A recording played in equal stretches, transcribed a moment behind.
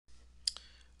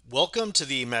Welcome to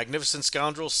the Magnificent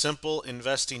Scoundrel Simple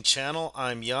Investing channel.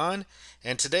 I'm Jan,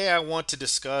 and today I want to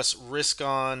discuss risk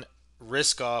on,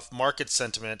 risk off market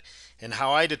sentiment and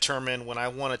how I determine when I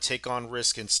want to take on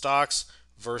risk in stocks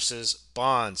versus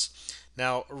bonds.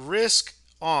 Now, risk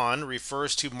on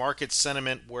refers to market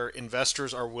sentiment where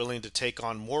investors are willing to take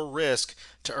on more risk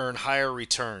to earn higher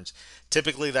returns.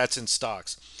 Typically, that's in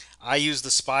stocks. I use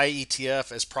the SPY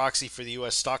ETF as proxy for the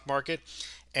US stock market,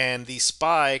 and the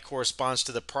SPY corresponds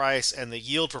to the price and the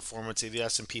yield performance of the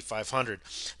S&P 500.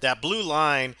 That blue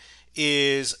line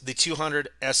is the 200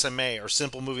 SMA, or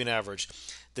simple moving average.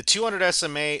 The 200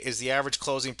 SMA is the average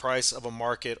closing price of a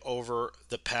market over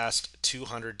the past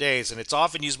 200 days, and it's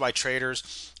often used by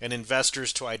traders and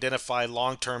investors to identify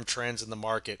long-term trends in the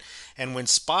market. And when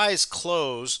SPYs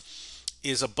close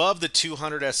is above the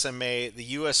 200 SMA, the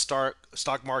US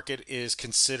stock market is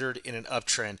considered in an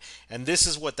uptrend. And this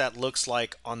is what that looks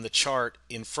like on the chart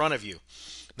in front of you.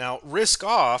 Now, risk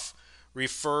off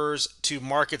refers to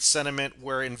market sentiment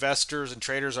where investors and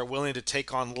traders are willing to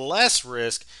take on less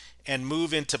risk and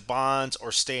move into bonds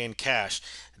or stay in cash.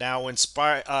 Now, when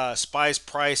SPY's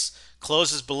price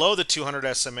closes below the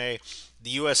 200 SMA, the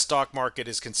U.S. stock market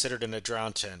is considered in a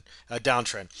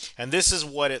downtrend. And this is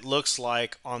what it looks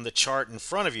like on the chart in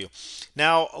front of you.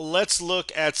 Now, let's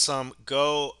look at some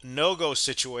go, no-go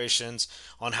situations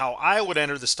on how I would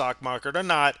enter the stock market or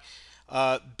not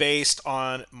based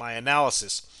on my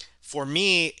analysis. For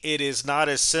me, it is not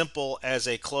as simple as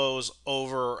a close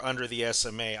over or under the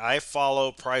SMA. I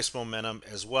follow price momentum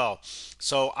as well.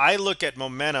 So I look at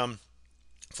momentum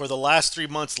for the last 3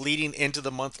 months leading into the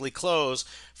monthly close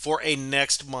for a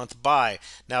next month buy.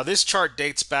 Now, this chart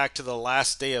dates back to the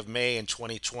last day of May in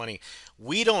 2020.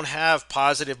 We don't have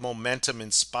positive momentum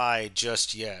in SPY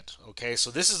just yet. Okay,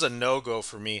 so this is a no-go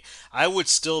for me. I would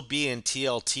still be in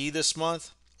TLT this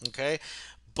month. Okay,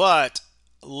 but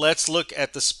let's look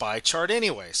at the SPY chart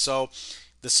anyway. So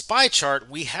the SPY chart,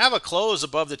 we have a close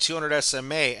above the 200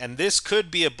 SMA, and this could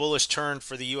be a bullish turn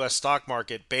for the US stock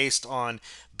market based on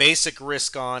basic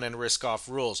risk on and risk off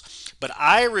rules. But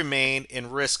I remain in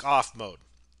risk off mode.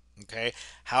 Okay.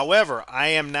 However, I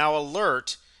am now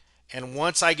alert, and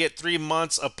once I get 3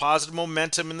 months of positive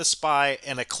momentum in the SPY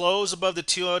and a close above the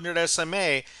 200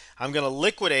 SMA, I'm going to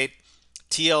liquidate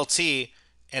TLT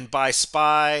and buy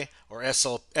SPY or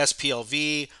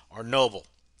SPLV or Noble.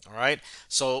 All right,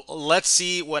 so let's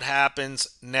see what happens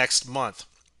next month.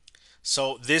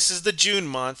 So this is the June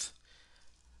month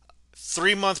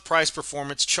 3-month price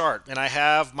performance chart, and I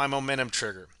have my momentum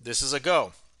trigger. This is a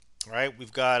go. All right,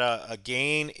 we've got a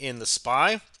gain in the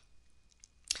SPY,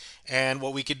 and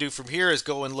what we could do from here is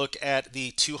go and look at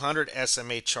the 200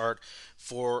 SMA chart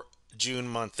for June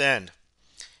month end,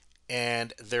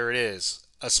 and there it is,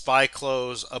 a SPY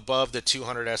close above the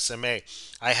 200 SMA.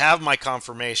 I have my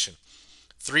confirmation.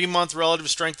 3-month relative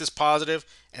strength is positive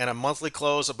and a monthly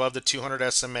close above the 200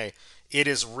 SMA. It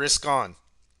is risk on.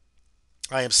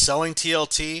 I am selling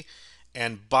TLT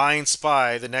and buying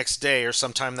SPY the next day or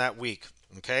sometime that week.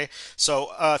 Okay, so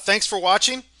thanks for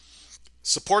watching.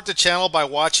 Support the channel by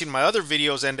watching my other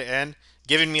videos end to end,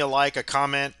 giving me a like, a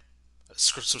comment,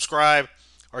 subscribe,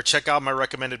 or check out my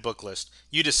recommended book list.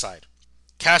 You decide.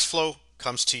 Cash flow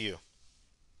comes to you.